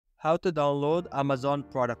How to download Amazon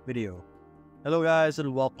product video. Hello guys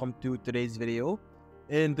and welcome to today's video.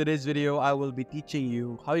 In today's video, I will be teaching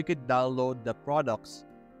you how you could download the products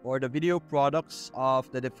or the video products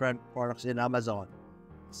of the different products in Amazon.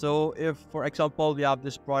 So if, for example, we have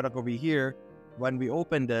this product over here, when we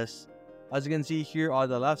open this, as you can see here on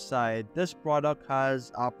the left side, this product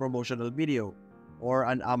has a promotional video or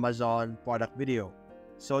an Amazon product video.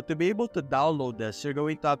 So to be able to download this, you're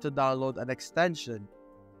going to have to download an extension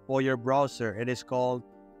for your browser. It is called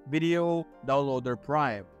Video Downloader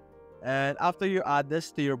Prime. And after you add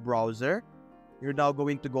this to your browser, you're now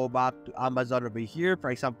going to go back to Amazon over here. For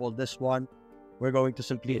example, this one, we're going to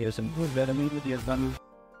simply use some videos.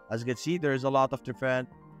 As you can see, there's a lot of different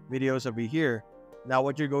videos over here. Now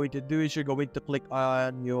what you're going to do is you're going to click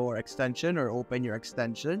on your extension or open your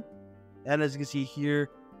extension. And as you can see here,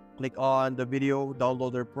 click on the Video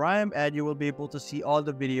Downloader Prime and you will be able to see all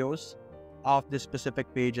the videos of this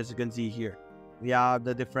specific page. As you can see here, we have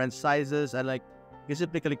the different sizes, and like you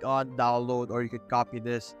simply click on download, or you could copy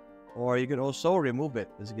this, or you could also remove it.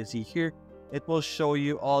 As you can see here, it will show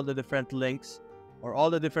you all the different links or all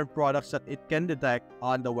the different products that it can detect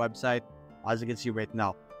on the website, as you can see right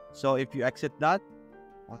now. So if you exit that,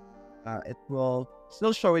 it will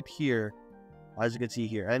still show it here, as you can see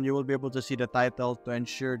here, and you will be able to see the title to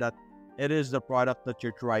ensure that it is the product that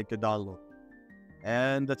you're trying to download.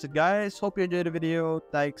 And that's it guys, hope you enjoyed the video.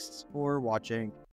 Thanks for watching.